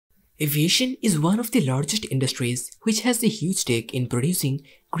Aviation is one of the largest industries which has a huge stake in producing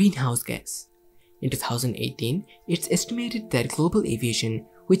greenhouse gas. In 2018, it's estimated that global aviation,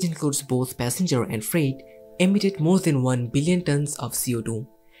 which includes both passenger and freight, emitted more than 1 billion tons of CO2.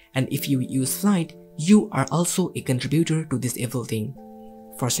 And if you use flight, you are also a contributor to this evil thing.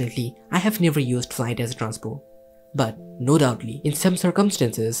 Fortunately, I have never used flight as a transport. But, no doubtly, in some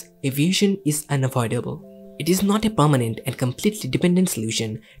circumstances, aviation is unavoidable. It is not a permanent and completely dependent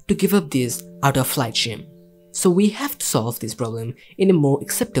solution to give up this out of flight shame. So we have to solve this problem in a more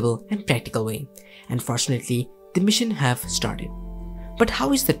acceptable and practical way. And fortunately, the mission have started. But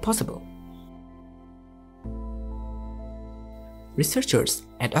how is that possible? Researchers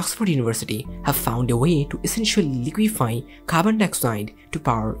at Oxford University have found a way to essentially liquefy carbon dioxide to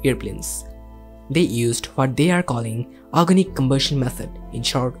power airplanes. They used what they are calling organic combustion method, in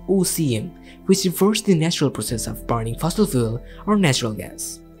short OCM, which refers to the natural process of burning fossil fuel or natural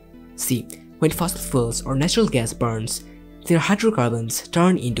gas. See, when fossil fuels or natural gas burns, their hydrocarbons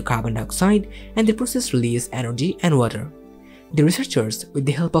turn into carbon dioxide and the process releases energy and water. The researchers, with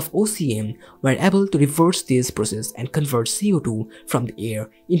the help of OCM, were able to reverse this process and convert CO2 from the air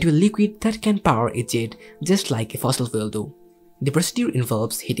into a liquid that can power a jet just like a fossil fuel do. The procedure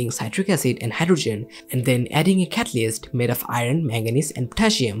involves heating citric acid and hydrogen and then adding a catalyst made of iron, manganese and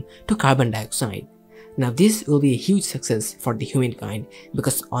potassium to carbon dioxide. Now this will be a huge success for the humankind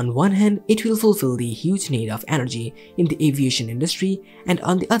because on one hand it will fulfill the huge need of energy in the aviation industry, and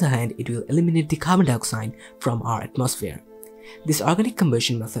on the other hand it will eliminate the carbon dioxide from our atmosphere. This organic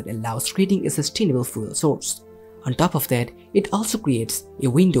combustion method allows creating a sustainable fuel source. On top of that, it also creates a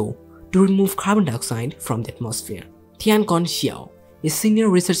window to remove carbon dioxide from the atmosphere. Tianquan Xiao, a senior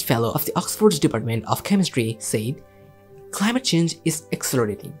research fellow of the Oxford's Department of Chemistry, said, "Climate change is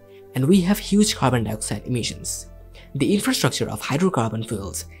accelerating, and we have huge carbon dioxide emissions. The infrastructure of hydrocarbon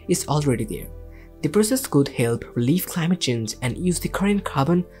fuels is already there. The process could help relieve climate change and use the current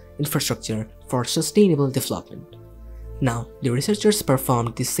carbon infrastructure for sustainable development." Now, the researchers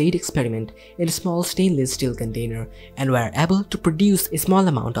performed the said experiment in a small stainless steel container and were able to produce a small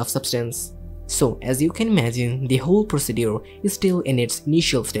amount of substance. So, as you can imagine, the whole procedure is still in its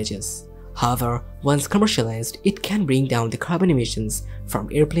initial stages. However, once commercialized, it can bring down the carbon emissions from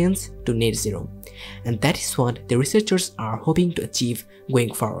airplanes to net zero. And that is what the researchers are hoping to achieve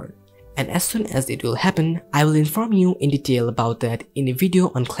going forward. And as soon as it will happen, I will inform you in detail about that in a video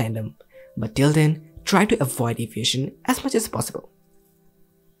on KlanDom. But till then, try to avoid aviation as much as possible.